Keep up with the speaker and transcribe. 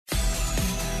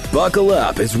Buckle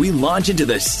up as we launch into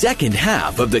the second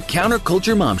half of the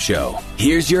Counterculture Mom Show.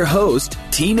 Here's your host,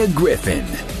 Tina Griffin.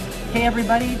 Hey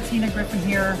everybody, Tina Griffin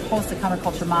here, host of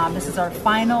Counterculture Mom. This is our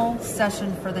final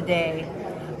session for the day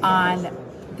on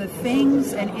the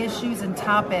things and issues and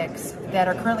topics that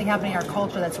are currently happening in our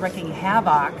culture that's wreaking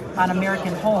havoc on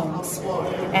American homes.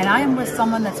 And I am with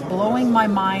someone that's blowing my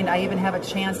mind. I even have a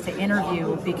chance to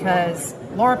interview because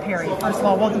Laura Perry, first of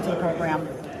all, welcome to the program.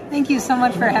 Thank you so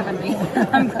much for having me.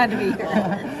 I'm glad to be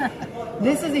here.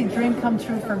 This is a dream come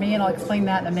true for me, and I'll explain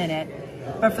that in a minute.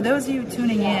 But for those of you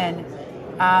tuning in,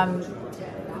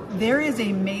 there is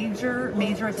a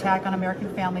major attack on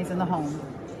American families in the home.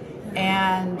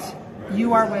 And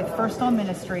you are with First Stone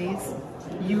Ministries.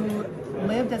 You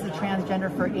lived as a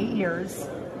transgender for 8 years,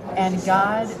 and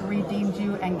God redeemed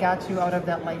you and got you out of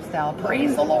that lifestyle.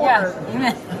 Praise the Lord. Yeah,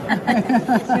 amen.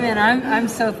 Amen. I'm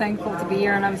so thankful to be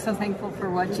here, and I'm so thankful for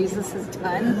what Jesus has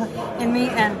done in me.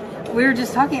 And we were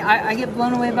just talking, I get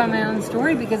blown away by my own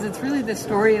story because it's really the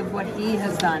story of what he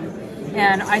has done.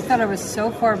 And I thought I was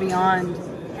so far beyond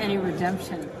any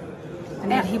redemption.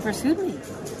 And yet he pursued me.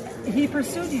 He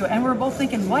pursued you, and we're both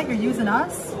thinking, what, you're using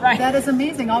us? Right. That is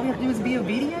amazing. All we have to do is be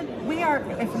obedient.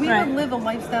 If we would live a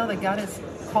lifestyle that God has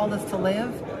called us to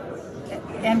live,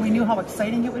 and we knew how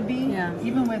exciting it would be,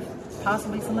 even with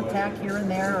possibly some attack here and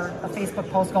there, or a Facebook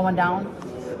post going down,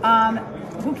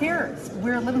 who cares?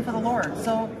 We're living for the Lord.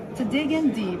 So to dig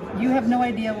in deep, you have no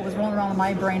idea what was rolling around in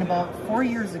my brain about 3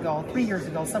 years ago,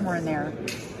 somewhere in there.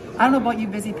 I don't know about you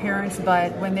busy parents,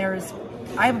 but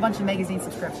I have a bunch of magazine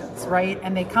subscriptions, right?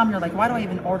 And they come, you're like, why do I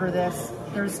even order this?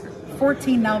 There's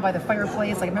 14 now by the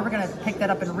fireplace. Like, I'm never going to pick that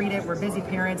up and read it. We're busy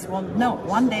parents. Well, no,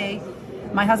 one day,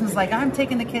 my husband's like, I'm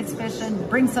taking the kids fishing.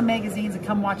 Bring some magazines and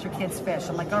come watch your kids fish.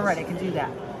 I'm like, all right, I can do that.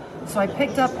 So I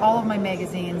picked up all of my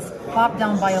magazines, plopped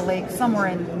down by a lake somewhere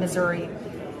in Missouri,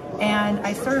 and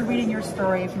I started reading your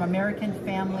story from American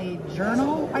Family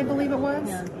Journal, I believe it was.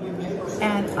 Yeah.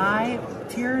 And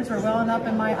tears were welling up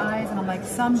in my eyes, and I'm like,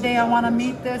 someday I want to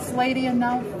meet this lady, and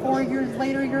now 4 years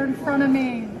later, you're in front of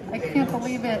me. I can't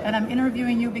believe it. And I'm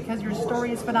interviewing you because your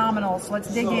story is phenomenal, so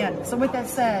let's dig in. So with that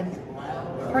said,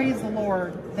 praise the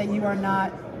Lord that you are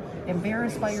not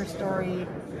embarrassed by your story,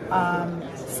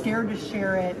 scared to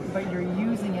share it, but you're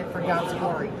using it for God's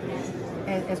glory.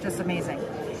 It's just amazing.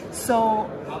 So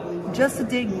just to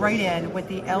dig right in with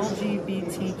the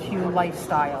LGBTQ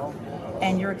lifestyle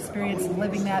and your experience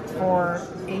living that for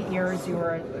 8 years, you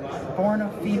were born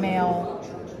a female,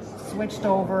 switched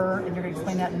over, and you're going to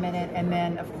explain that in a minute, and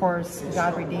then, of course,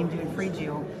 God redeemed you and freed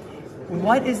you.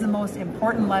 What is the most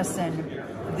important lesson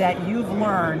that you've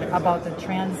learned about the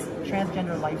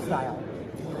transgender lifestyle?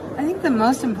 I think the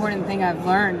most important thing I've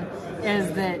learned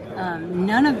is that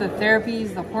none of the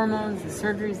therapies, the hormones, the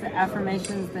surgeries, the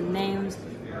affirmations, the names,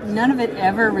 none of it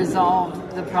ever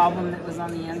resolved the problem that was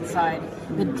on the inside.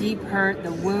 The deep hurt,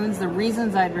 the wounds, the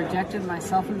reasons I'd rejected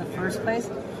myself in the first place.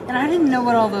 And I didn't know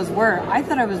what all those were. I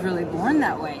thought I was really born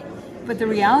that way. But the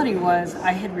reality was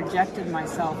I had rejected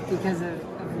myself because of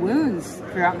wounds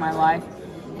throughout my life.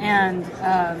 And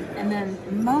then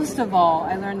most of all,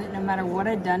 I learned that no matter what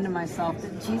I'd done to myself,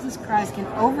 that Jesus Christ can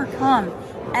overcome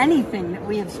anything that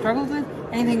we have struggled with,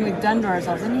 anything we've done to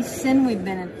ourselves, any sin we've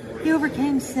been in. He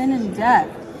overcame sin and death.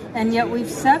 And yet we've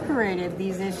separated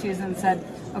these issues and said,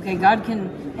 okay, God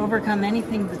can overcome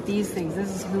anything but these things.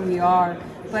 This is who we are.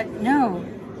 But no,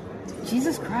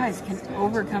 Jesus Christ can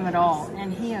overcome it all.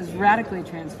 And he has radically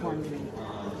transformed me.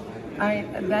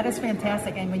 That is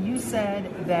fantastic. And when you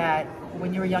said that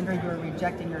when you were younger, you were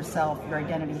rejecting yourself, your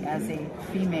identity as a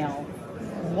female,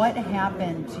 what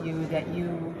happened to you that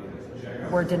you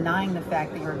were denying the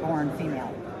fact that you were born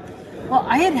female? Well,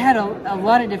 I had a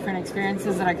lot of different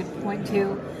experiences that I could point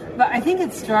to, but I think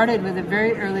it started with a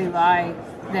very early lie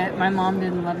that my mom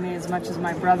didn't love me as much as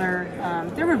my brother.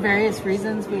 There were various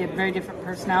reasons. We had very different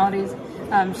personalities.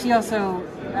 She also,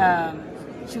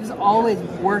 she was always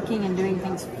working and doing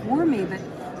things for me, but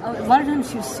a lot of times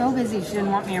she was so busy she didn't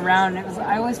want me around.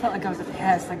 I always felt like I was a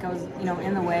pest, like I was,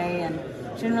 in the way, and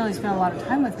she didn't really spend a lot of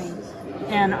time with me.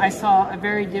 And I saw a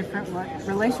very different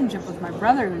relationship with my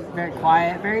brother, who was very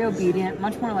quiet, very obedient,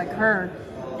 much more like her.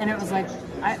 And it was like,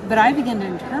 but I began to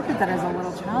interpret that as a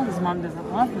little child, his mom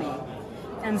doesn't love me.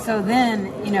 And so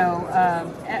then,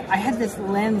 I had this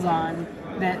lens on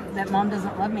that mom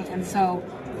doesn't love me. And so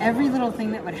every little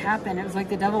thing that would happen, it was like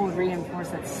the devil would reinforce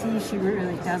that. See, she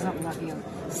really doesn't love you.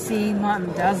 See,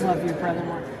 mom does love your brother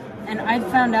more. And I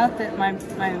found out that my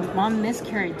mom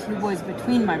miscarried 2 boys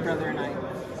between my brother and I.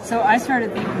 So I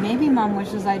started thinking, maybe mom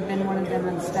wishes I'd been one of them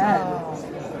instead.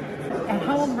 And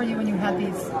how old were you when you had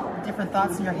these different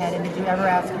thoughts in your head? And did you ever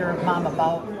ask your mom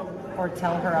about or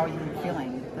tell her how you were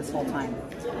feeling this whole time?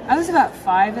 I was about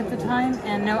 5 at the time,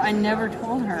 and no, I never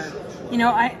told her.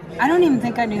 I don't even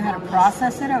think I knew how to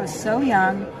process it. I was so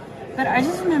young, but I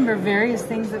just remember various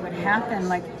things that would happen.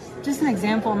 Like, just an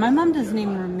example, my mom doesn't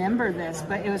even remember this,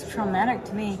 but it was traumatic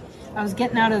to me. I was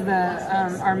getting out of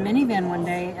our minivan one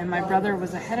day, and my brother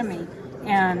was ahead of me,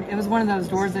 and it was one of those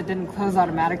doors that didn't close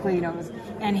automatically,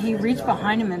 and he reached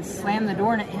behind him and slammed the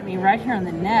door, and it hit me right here on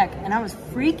the neck, and I was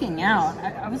freaking out.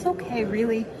 I was okay,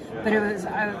 really, but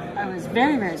I was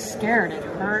very, very scared. It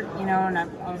hurt, and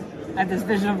I had this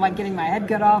vision of like getting my head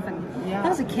cut off, and I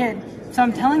was a kid, so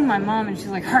I'm telling my mom, and she's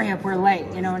like, hurry up, we're late,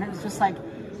 and it was just like,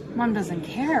 Mom doesn't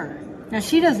care. Now,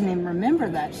 she doesn't even remember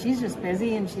that. She's just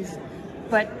busy,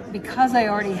 but because I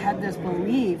already had this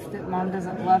belief that Mom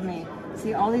doesn't love me,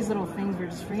 see, all these little things were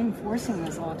just reinforcing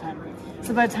this all the time.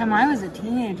 So by the time I was a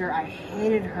teenager, I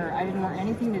hated her. I didn't want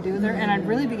anything to do with her, and I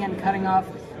really began cutting off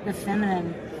the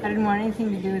feminine. I didn't want anything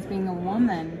to do with being a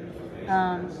woman,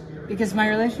 because my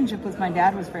relationship with my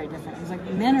dad was very different. It was like,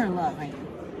 men are loving,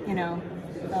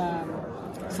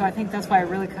 so I think that's why I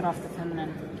really cut off the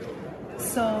feminine.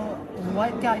 So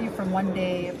what got you from one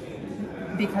day,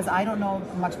 because I don't know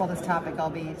much about this topic,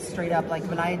 I'll be straight up, like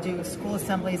when I do school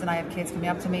assemblies and I have kids coming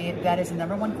up to me, that is the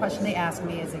number one question they ask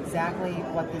me is exactly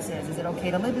what this is. Is it okay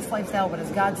to live this lifestyle? What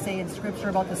does God say in Scripture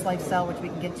about this lifestyle, which we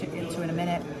can get into in a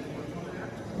minute?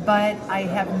 But I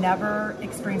have never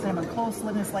experienced anyone close to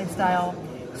living this lifestyle.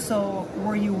 So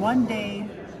were you one day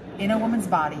in a woman's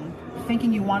body,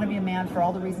 thinking you want to be a man for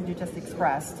all the reasons you just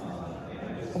expressed?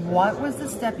 What was the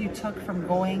step you took from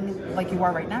going like you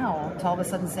are right now to all of a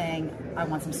sudden saying, I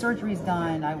want some surgeries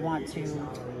done, I want to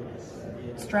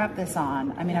strap this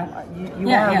on? I mean, you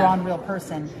are a raw and real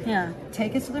person. Yeah.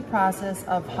 Take us through the process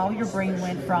of how your brain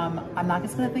went from, I'm not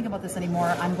just going to think about this anymore,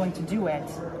 I'm going to do it,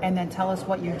 and then tell us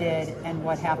what you did and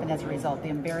what happened as a result, the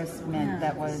embarrassment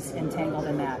that was entangled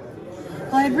in that.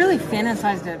 Well, I'd really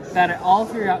fantasized about it all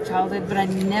throughout childhood, but I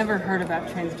never heard about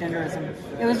transgenderism.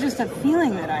 It was just a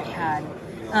feeling that I had.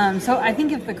 So I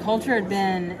think if the culture had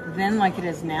been then like it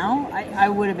is now, I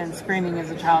would have been screaming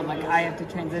as a child, like, I have to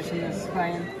transition, this is who I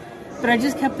am. But I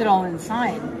just kept it all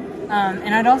inside.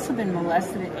 And I'd also been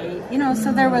molested at 8,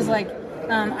 so there was like,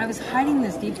 I was hiding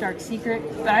this deep, dark secret,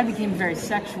 but I became very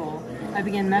sexual. I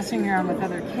began messing around with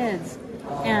other kids.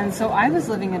 And so I was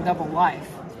living a double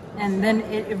life. And then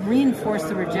it reinforced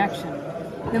the rejection.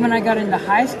 Then when I got into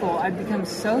high school, I'd become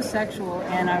so sexual,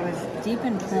 and I was deep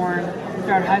in porn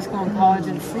throughout high school and college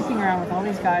and sleeping around with all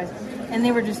these guys, and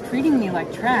they were just treating me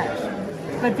like trash.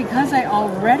 But because I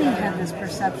already had this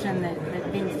perception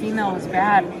that being female was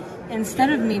bad,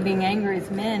 instead of me being angry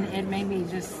with men, it made me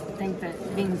just think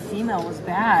that being female was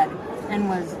bad and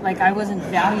was like I wasn't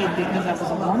valued because I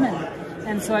was a woman.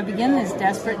 And so I began this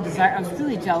desperate desire. I was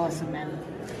really jealous of men.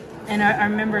 And I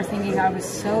remember thinking I was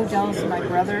so jealous of my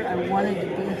brother. I wanted to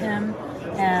be him.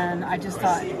 And I just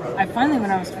thought, I finally,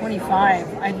 when I was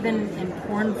 25, I'd been in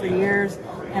porn for years,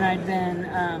 and I'd been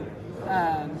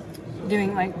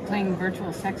playing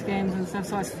virtual sex games and stuff.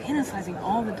 So I was fantasizing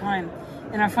all the time.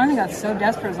 And I finally got so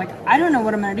desperate. I was like, I don't know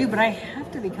what I'm going to do, but I have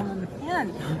to become a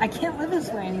man. I can't live this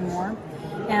way anymore.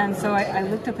 And so I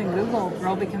looked up in Google,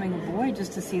 girl becoming a boy,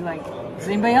 just to see, like, does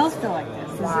anybody else feel like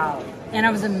this? Wow. And I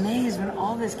was amazed when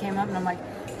all this came up, and I'm like,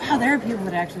 wow, there are people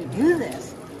that actually do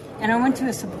this. And I went to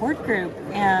a support group,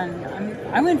 and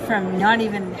I went from not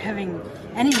even having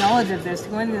any knowledge of this to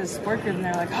going to the support group, and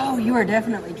they're like, oh, you are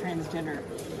definitely transgender.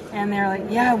 And they're like,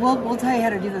 yeah, we'll tell you how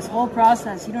to do this whole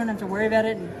process. You don't have to worry about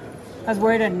it. And I was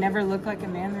worried I'd never look like a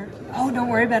man. Oh, don't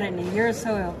worry about it. In a year or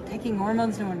so, taking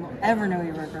hormones, no one will ever know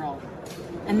you were a girl.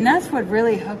 And that's what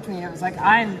really hooked me. It was like,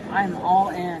 I'm all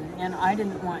in, and I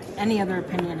didn't want any other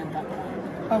opinion at that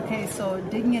point. Okay, so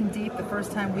digging in deep, the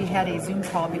first time we had a Zoom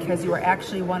call, because you were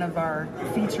actually one of our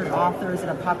featured authors in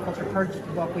a pop culture purge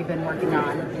book we've been working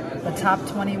on, the top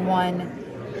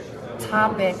 21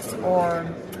 topics, or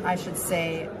I should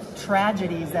say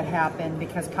tragedies that happen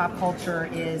because pop culture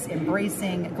is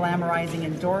embracing, glamorizing,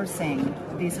 endorsing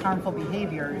these harmful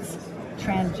behaviors,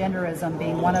 transgenderism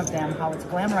being one of them, how it's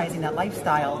glamorizing that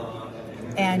lifestyle.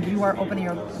 And you are opening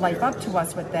your life up to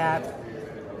us with that.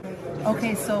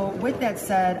 Okay, so with that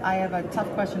said, I have a tough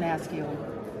question to ask you.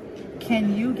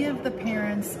 Can you give the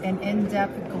parents an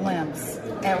in-depth glimpse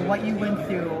at what you went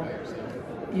through?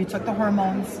 You took the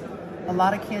hormones. A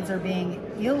lot of kids are being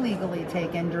illegally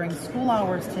taken during school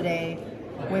hours today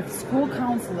with school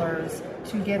counselors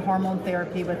to get hormone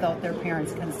therapy without their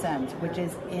parents' consent, which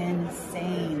is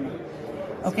insane.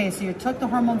 Okay, so you took the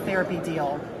hormone therapy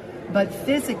deal, but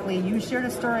physically you shared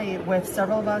a story with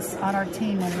several of us on our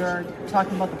team when we were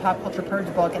talking about the Pop Culture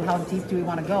Purge book and how deep do we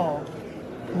want to go.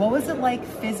 What was it like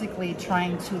physically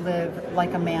trying to live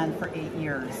like a man for 8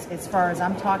 years? As far as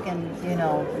I'm talking,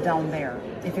 down there.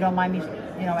 If you don't mind me,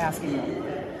 asking you.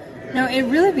 No, it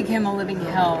really became a living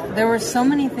hell. There were so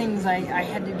many things I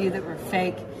had to do that were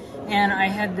fake, and I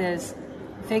had this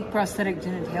fake prosthetic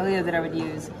genitalia that I would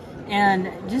use,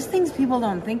 and just things people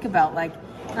don't think about, like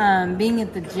being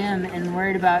at the gym and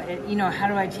worried about it. How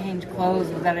do I change clothes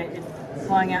without it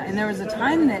falling out? And there was a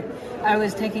time that I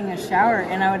was taking a shower,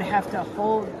 and I would have to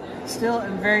hold still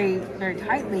very, very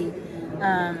tightly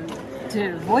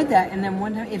to avoid that. And then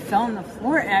one time it fell on the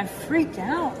floor, and I freaked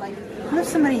out. Like, what if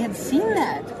somebody had seen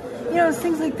that? It's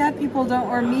things like that people don't,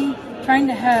 or me trying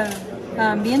to have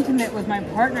be intimate with my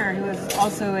partner, who is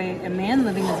also a man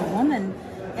living as a woman,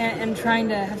 and trying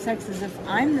to have sex as if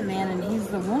I'm the man and he's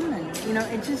the woman.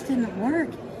 It just didn't work.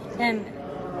 And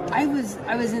I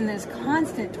was in this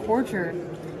constant torture,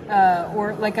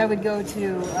 or like I would go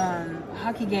to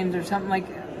hockey games or something, like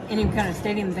any kind of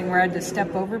stadium thing where I had to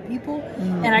step over people,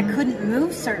 and I couldn't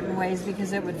move certain ways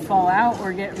because it would fall out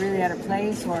or get really out of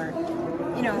place, or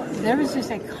there was just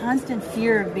a constant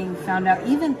fear of being found out.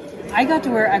 Even I got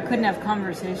to where I couldn't have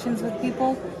conversations with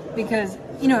people because,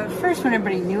 at first when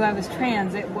everybody knew I was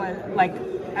trans, it was like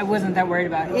I wasn't that worried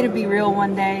about it. It'll be real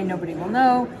one day, nobody will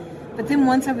know. But then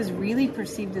once I was really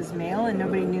perceived as male and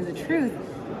nobody knew the truth,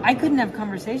 I couldn't have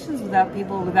conversations without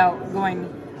people without going,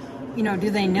 do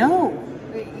they know?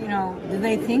 Do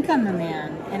they think I'm a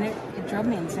man? And it drove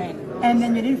me insane. And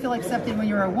then you didn't feel accepted when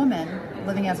you were a woman,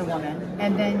 living as a woman,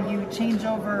 and then you change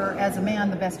over as a man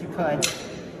the best you could.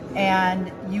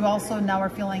 And you also now are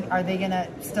feeling, are they going to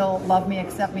still love me,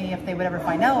 accept me if they would ever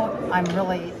find out I'm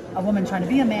really a woman trying to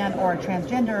be a man, or a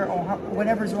transgender, or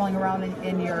whatever's rolling around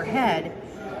in your head.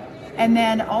 And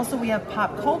then also we have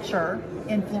pop culture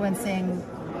influencing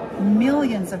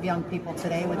millions of young people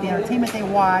today with the entertainment they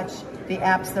watch, the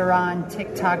apps they're on,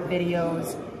 TikTok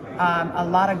videos, a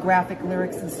lot of graphic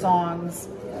lyrics and songs,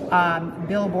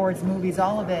 billboards, movies,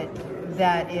 all of it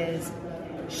that is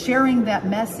sharing that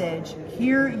message.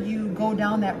 Here you go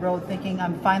down that road thinking,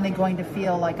 I'm finally going to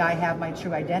feel like I have my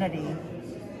true identity.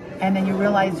 And then you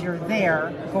realize you're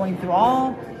there, going through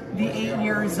all the 8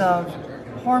 years of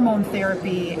hormone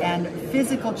therapy and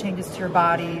physical changes to your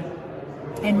body,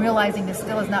 and realizing this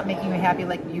still is not making you happy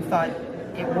like you thought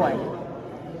it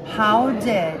would. How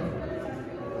did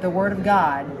the Word of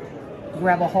God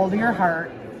grab a hold of your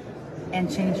heart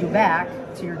and change you back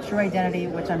to your true identity,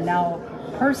 which I'm now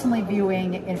personally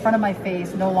viewing in front of my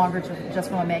face, no longer just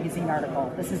from a magazine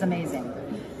article? This is amazing.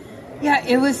 Yeah,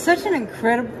 it was such an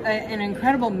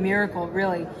incredible miracle,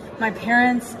 really. My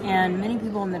parents and many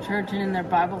people in the church and in their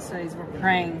Bible studies were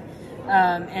praying,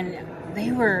 and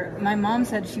my mom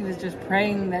said she was just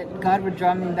praying that God would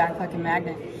draw me back like a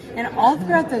magnet. And all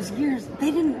throughout those years,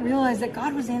 they didn't realize that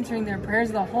God was answering their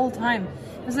prayers the whole time.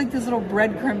 It was like this little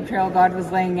breadcrumb trail God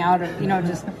was laying out of,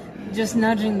 just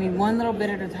nudging me one little bit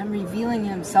at a time, revealing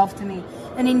himself to me.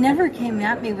 And he never came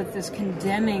at me with this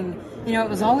condemning, it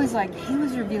was always like he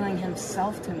was revealing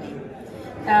himself to me.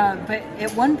 But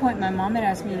at one point, my mom had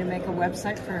asked me to make a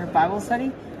website for her Bible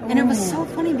study. And it was so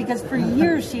funny because for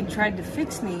years she'd tried to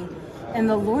fix me. And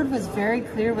the Lord was very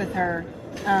clear with her.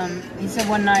 He said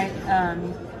one night,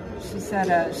 she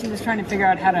said she was trying to figure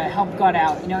out how to help God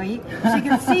out. She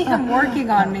could see him working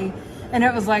on me. And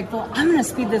it was like, well, I'm going to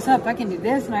speed this up. I can do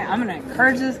this, and I'm going to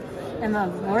encourage this. And the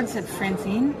Lord said,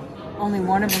 Francine, only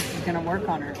one of us is going to work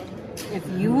on her. If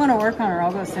you want to work on her,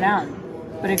 I'll go sit down.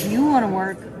 But if you want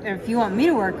me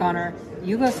to work on her,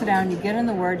 you go sit down, you get in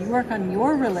the Word, you work on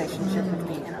your relationship with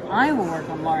me, and I will work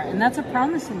on Laura. And that's a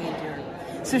promise he made to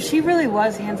her. So she really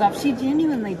was hands-off. She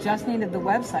genuinely just needed the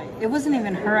website. It wasn't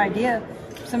even her idea.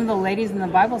 Some of the ladies in the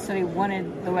Bible study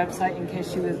wanted the website in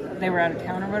case they were out of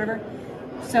town or whatever.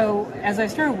 So as I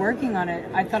started working on it,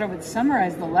 I thought I would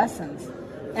summarize the lessons.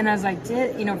 And as I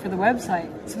did, for the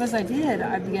website, so as I did,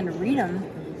 I began to read them.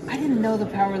 I didn't know the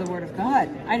power of the Word of God.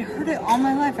 I'd heard it all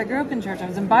my life. I grew up in church. I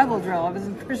was in Bible drill. I was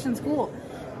in Christian school.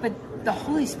 But the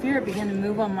Holy Spirit began to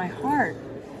move on my heart.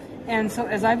 And so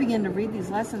as I began to read these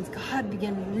lessons, God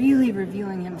began really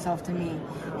revealing himself to me,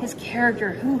 his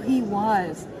character, who he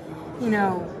was,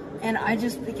 and I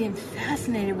just became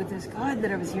fascinated with this God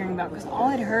that I was hearing about, because all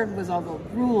I'd heard was all the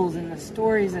rules and the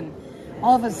stories, and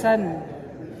all of a sudden,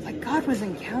 like, God was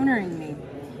encountering me.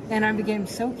 And I became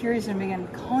so curious and began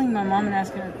calling my mom and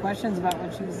asking her questions about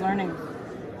what she was learning.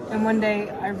 And one day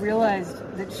I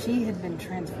realized that she had been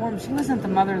transformed. She wasn't the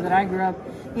mother that I grew up.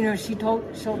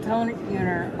 She'll tell you in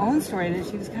her own story that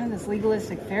she was kind of this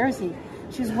legalistic Pharisee.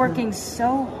 She was working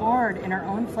so hard in her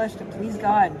own flesh to please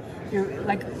God.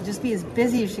 Just be as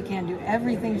busy as she can, do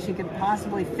everything she could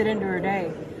possibly fit into her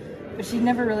day. but she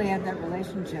never really had that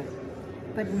relationship.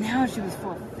 But now she was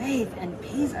full of faith and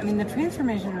peace. I mean, the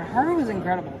transformation in her was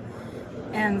incredible.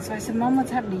 And so I said, Mom,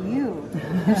 what's happened to you?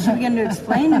 And she began to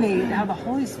explain to me how the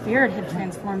Holy Spirit had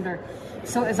transformed her.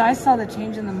 So as I saw the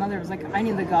change in the mother, it was like I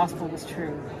knew the gospel was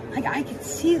true. Like I could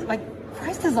see, like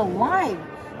Christ is alive.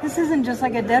 This isn't just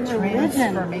like a dead religion.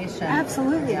 Transformation.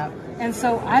 Absolutely. Yep. And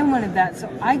so I wanted that. So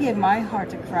I gave my heart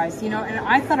to Christ, and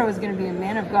I thought I was going to be a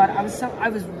man of God. I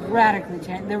was radically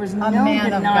changed. There was no denying.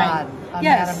 Man of God.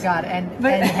 Man of God. And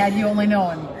had you only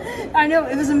known. I know,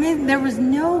 it was amazing. There was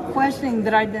no questioning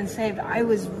that I'd been saved. I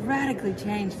was radically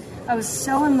changed. I was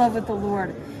so in love with the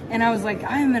Lord. And I was like,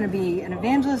 I am going to be an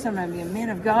evangelist. I'm going to be a man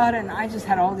of God. And I just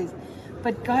had all these.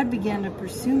 But God began to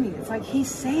pursue me. It's like He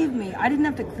saved me. I didn't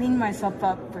have to clean myself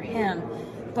up for Him.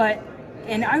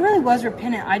 And I really was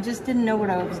repentant. I just didn't know what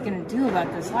I was going to do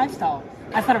about this lifestyle.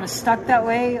 I thought I was stuck that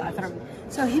way.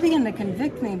 So He began to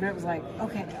convict me. But it was like,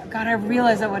 okay, God, I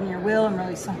realize that wasn't your will. I'm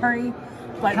really sorry.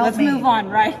 But let's move on,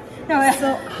 right? No.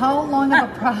 So how long of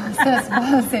a process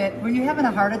was it? Were you having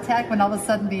a heart attack when all of a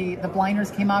sudden the blinders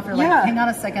came off? You're like, hang on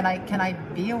a second, can I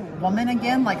be a woman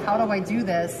again? Like, how do I do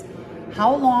this?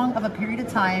 How long of a period of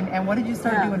time, and what did you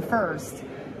start doing first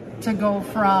to go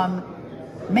from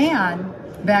man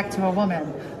back to a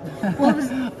woman? Well,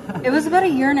 it was about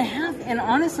 1.5 years, and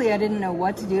honestly, I didn't know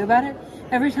what to do about it.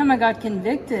 Every time I got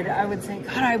convicted, I would say,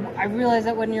 God, I realize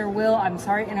that wasn't your will. I'm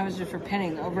sorry. And I was just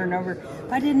repenting over and over.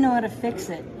 But I didn't know how to fix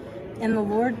it. And the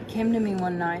Lord came to me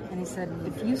one night, and He said,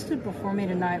 if you stood before me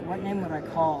tonight, what name would I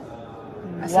call?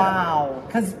 Wow.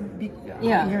 Because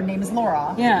your name is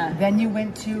Laura. Yeah. Then you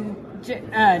went to...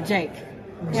 Jake.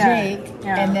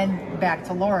 And then back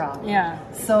to Laura. Yeah.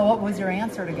 So what was your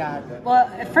answer to God? Well,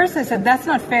 at first I said, that's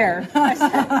not fair.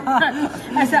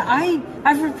 I said,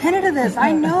 I've repented of this.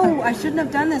 I know I shouldn't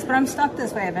have done this, but I'm stuck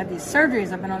this way. I've had these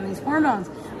surgeries. I've been on these hormones.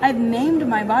 I've maimed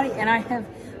my body, and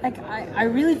I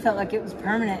really felt like it was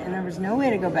permanent, and there was no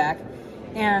way to go back.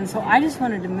 And so I just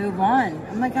wanted to move on.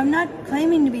 I'm like, I'm not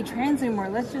claiming to be trans anymore.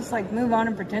 Let's just move on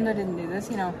and pretend I didn't do this,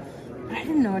 But I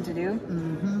didn't know what to do.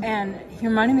 Mm-hmm. And He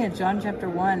reminded me of John chapter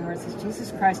 1, where it says,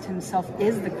 Jesus Christ Himself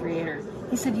is the creator.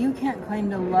 He said, you can't claim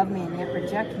to love me and yet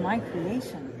reject my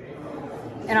creation.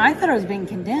 And I thought I was being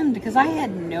condemned because I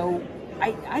had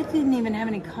I didn't even have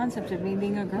any concept of me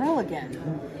being a girl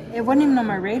again. It wasn't even on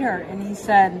my radar. And He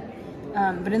said,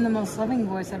 but in the most loving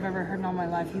voice I've ever heard in all my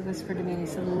life, He whispered to me and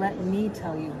He said, let me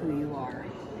tell you who you are.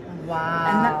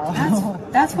 Wow.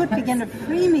 And that's what began to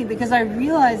free me, because I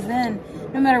realized then,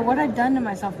 no matter what I'd done to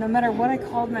myself, no matter what I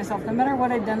called myself, no matter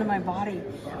what I'd done to my body,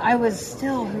 I was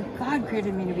still who God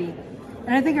created me to be.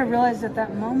 And I think I realized at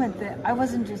that moment that I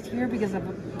wasn't just here because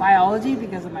of biology,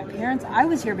 because of my parents. I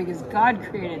was here because God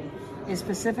created a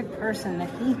specific person that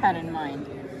He had in mind.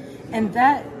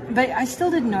 But I still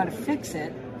didn't know how to fix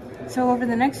it. So over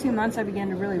the next few months, I began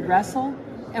to really wrestle.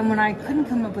 And when I couldn't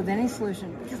come up with any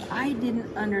solution, because I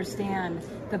didn't understand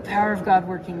the power of God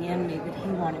working in me that He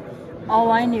wanted,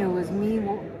 all I knew was me,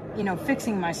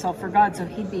 fixing myself for God so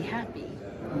He'd be happy.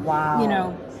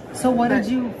 Wow. So what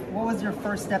was your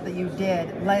first step that you did?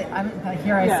 That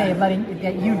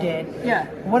you did. Yeah.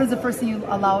 What is the first thing you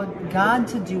allowed God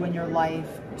to do in your life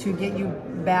to get you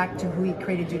back to who He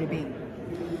created you to be?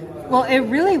 Well, it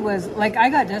really was I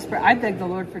got desperate. I begged the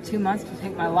Lord for 2 months to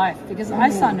take my life because I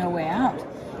saw no way out.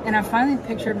 And I finally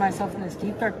pictured myself in this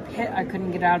deep, dark pit I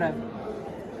couldn't get out of.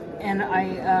 And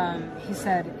He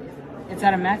said, it's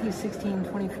out of Matthew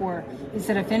 16:24. He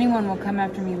said, if anyone will come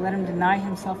after me, let him deny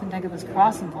himself and take up his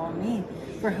cross and follow me.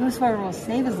 For whosoever will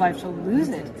save his life shall lose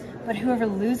it. But whoever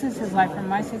loses his life for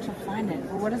my sake shall find it.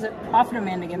 For what does it profit a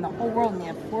man to gain the whole world and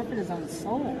yet forfeit his own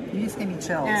soul? You just gave me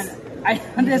chills. And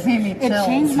it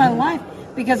changed my life.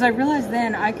 Because I realized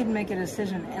then I could make a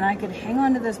decision, and I could hang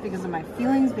on to this because of my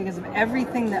feelings, because of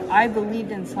everything that I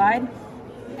believed inside,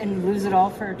 and lose it all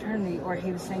for eternity. Or He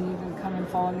was saying, you can come and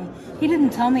follow me. He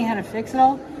didn't tell me how to fix it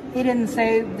all. He didn't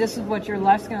say, this is what your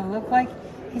life's going to look like.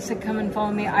 He said, come and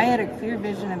follow me. I had a clear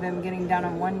vision of Him getting down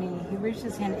on one knee. He reached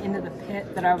His hand into the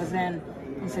pit that I was in.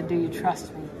 He said, do you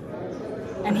trust me?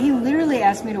 And He literally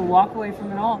asked me to walk away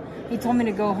from it all. He told me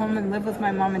to go home and live with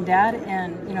my mom and dad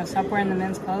and, stop wearing the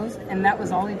men's clothes. And that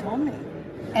was all He told me.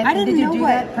 And I didn't know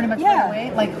that pretty much right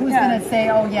away? Like, who's going to say,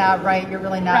 oh, yeah, right, you're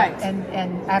really not. Right.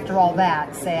 And after all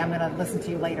that, say, I'm going to listen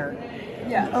to you later.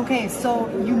 Yeah. Okay, so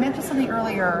you mentioned something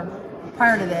earlier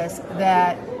prior to this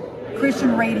that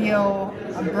Christian radio,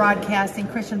 broadcasting,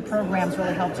 Christian programs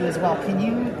really helped you as well. Can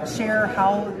you share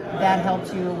how that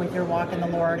helped you with your walk in the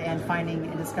Lord and finding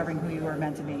and discovering who you were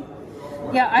meant to be?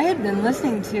 Yeah, I had been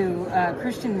listening to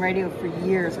Christian radio for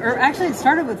years. Or actually, it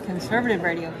started with conservative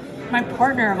radio. my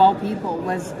partner of all people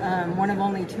was one of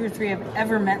only 2 or 3 I've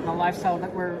ever met in a lifestyle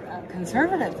that were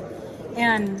conservative.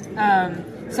 And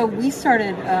so we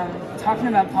started talking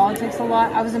about politics a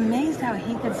lot. I was amazed how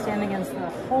he could stand against the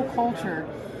whole culture,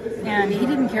 and he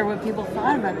didn't care what people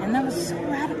thought about him, and that was so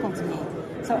radical to me.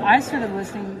 So I started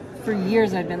listening. For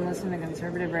years I'd been listening to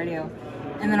conservative radio,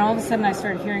 and then all of a sudden I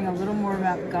started hearing a little more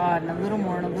about God, and a little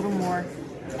more,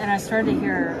 and I started to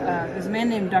hear, there's a man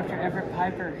named Dr. Everett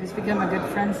Piper, who's become a good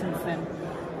friend since then,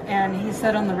 and he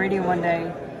said on the radio one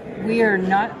day, we are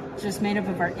not just made up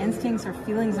of our instincts, our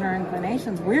feelings, and our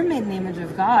inclinations. We're made in the image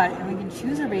of God, and we can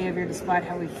choose our behavior despite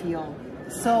how we feel.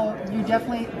 So you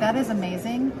definitely, that is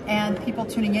amazing, and people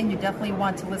tuning in, you definitely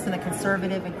want to listen to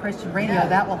conservative and Christian radio.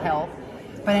 That will help.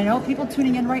 But I know people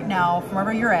tuning in right now, from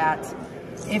wherever you're at,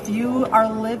 if you are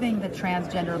living the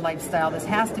transgender lifestyle, this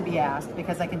has to be asked,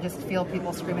 because I can just feel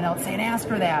people screaming out saying, ask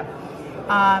her that.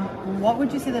 What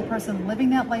would you say to the person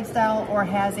living that lifestyle or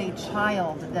has a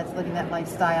child that's living that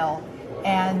lifestyle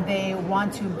and they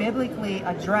want to biblically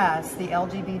address the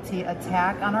LGBT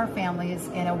attack on our families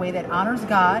in a way that honors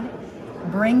God,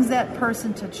 brings that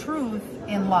person to truth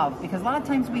in love? Because a lot of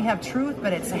times we have truth,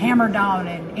 but it's hammered down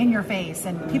and in your face,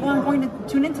 and people aren't going to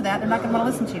tune into that. They're not going to want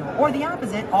to listen to you. Or the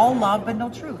opposite, all love but no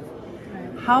truth.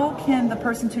 How can the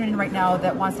person tune in right now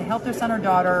that wants to help their son or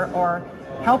daughter or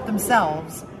help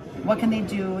themselves, what can they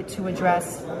do to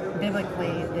address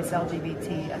biblically this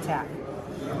LGBT attack?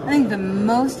 I think the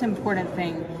most important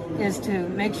thing is to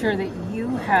make sure that you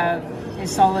have a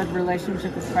solid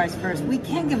relationship with Christ first. We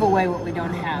can't give away what we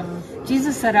don't have.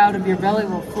 Jesus said, out of your belly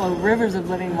will flow rivers of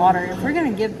living water. If we're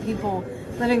going to give people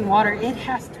living water,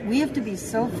 we have to be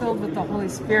so filled with the Holy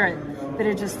Spirit that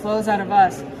it just flows out of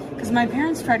us. Because my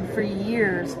parents tried for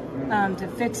years to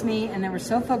fix me, and they were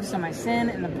so focused on my sin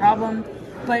and the problem.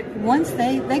 But once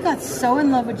they got so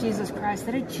in love with Jesus Christ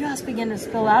that it just began to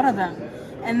spill out of them.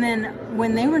 And then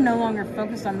when they were no longer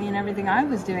focused on me and everything I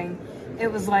was doing,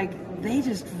 it was like they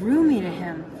just drew me to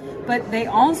Him. But they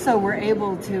also were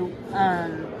able to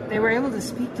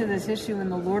speak to this issue,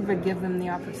 and the Lord would give them the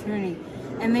opportunity.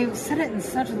 And they said it in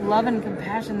such love and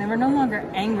compassion. They were no longer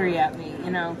angry at me,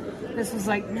 This was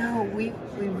like, no, we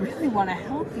really want to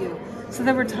help you. So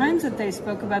there were times that they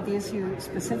spoke about the issue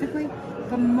specifically,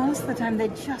 but most of the time they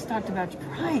just talked about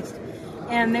Christ.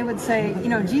 And they would say,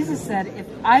 Jesus said, if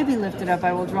I be lifted up,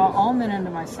 I will draw all men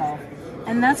unto myself.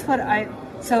 And that's what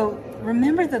so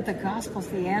remember that the gospel's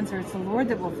the answer. It's the Lord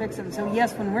that will fix them. So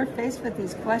yes, when we're faced with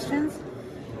these questions,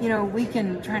 we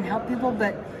can try and help people.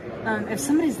 But if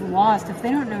somebody's lost, if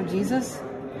they don't know Jesus,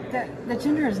 the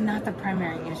gender is not the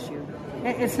primary issue.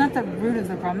 It's not the root of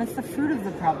the problem. It's the fruit of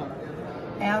the problem.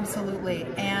 Absolutely.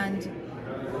 And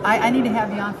I need to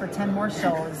have you on for 10 more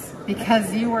shows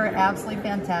because you were absolutely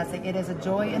fantastic. It is a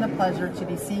joy and a pleasure to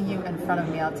be seeing you in front of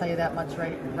me. I'll tell you that much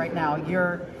right now.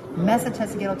 Your message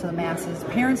has to get out to the masses.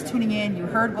 Parents tuning in, you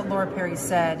heard what Laura Perry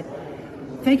said.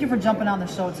 Thank you for jumping on the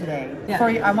show today. Yeah.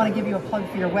 I want to give you a plug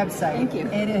for your website. Thank you.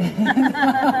 It is.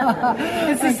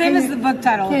 It's the same as the book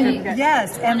title.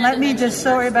 Yes, and let me just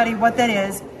show everybody what that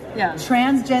is. Yeah.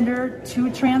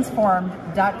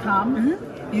 Transgender2transform.com. Mm-hmm.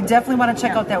 You definitely want to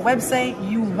check out that website.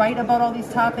 You write about all these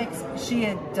topics. She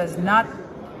does not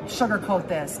sugarcoat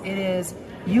this. It is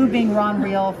you being raw and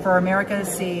real for America to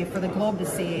see, for the globe to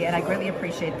see, and I greatly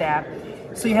appreciate that.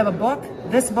 So you have a book,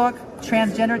 this book,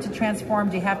 Transgender to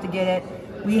Transformed. You have to get it.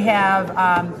 We have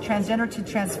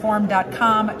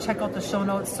transgender2transform.com. Check out the show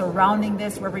notes surrounding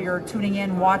this, wherever you're tuning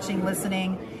in, watching,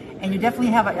 listening. And you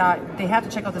definitely have, they have to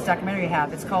check out this documentary you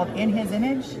have. It's called In His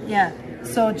Image. Yeah.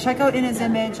 So check out In His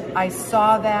Image. I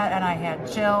saw that and I had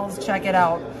chills. Check it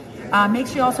out. Make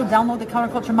sure you also download the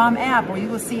Counterculture Mom app where you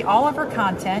will see all of our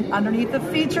content underneath the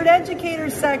Featured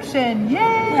Educators section.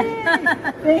 Yay!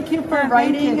 Thank you for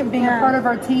writing and being a part of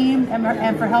our team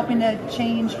and for helping to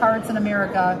change hearts in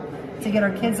America to get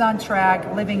our kids on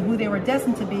track, living who they were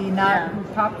destined to be, not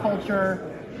pop culture,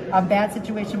 a bad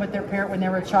situation with their parent when they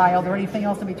were a child or anything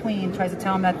else in between tries to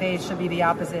tell them that they should be the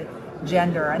opposite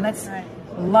gender. And let's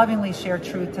lovingly share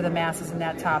truth to the masses in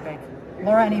that topic.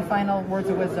 Laura, any final words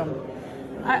of wisdom?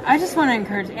 I just want to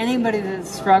encourage anybody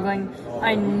that's struggling.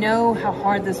 I know how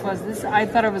hard this was. I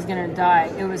thought I was going to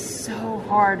die. It was so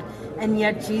hard, and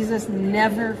yet Jesus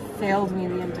never failed me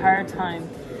the entire time.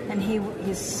 And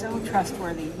he's so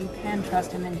trustworthy. You can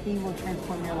trust him, and he will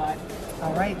transform your life.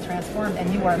 All right, transformed,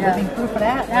 and you are living proof of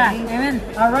that. Yeah, lady. amen.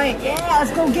 All right,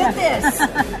 let's go get this.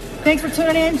 Thanks for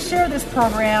tuning in. Share this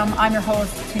program. I'm your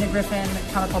host, Tina Griffin,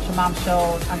 Counterculture Mom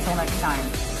Show. Until next time,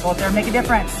 go out there and make a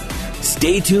difference.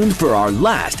 Stay tuned for our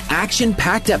last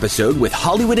action-packed episode with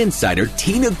Hollywood insider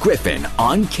Tina Griffin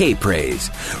on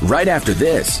K-Praise. Right after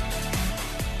this.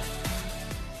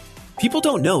 People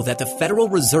don't know that the Federal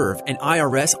Reserve and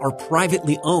IRS are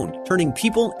privately owned, turning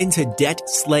people into debt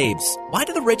slaves. Why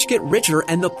do the rich get richer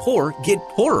and the poor get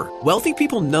poorer? Wealthy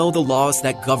people know the laws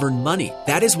that govern money.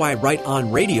 That is why Right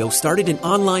On Radio started an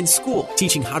online school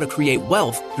teaching how to create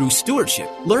wealth through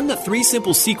stewardship. Learn the 3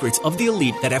 simple secrets of the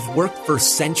elite that have worked for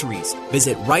centuries.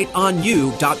 Visit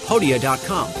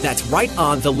rightonu.podia.com. That's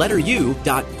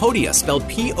righton.u.podia, spelled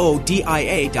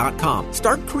PODIA.com.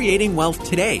 Start creating wealth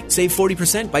today. Save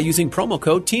 40% by using promo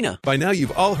code TINA. By now,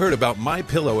 you've all heard about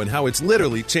MyPillow and how it's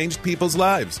literally changed people's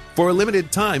lives. For a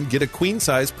limited time, get a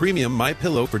queen-size premium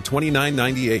MyPillow for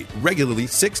 $29.98, regularly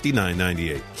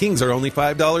 $69.98. Kings are only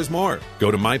 $5 more.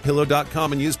 Go to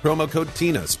MyPillow.com and use promo code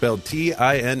TINA, spelled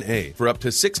TINA, for up to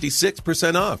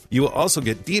 66% off. You will also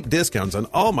get deep discounts on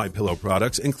all MyPillow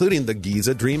products, including the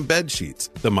Giza Dream Bed Sheets,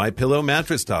 the MyPillow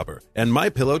Mattress Topper, and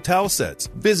MyPillow Towel Sets.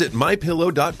 Visit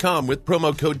MyPillow.com with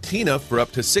promo code TINA for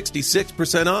up to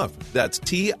 66% off. That's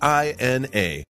TINA.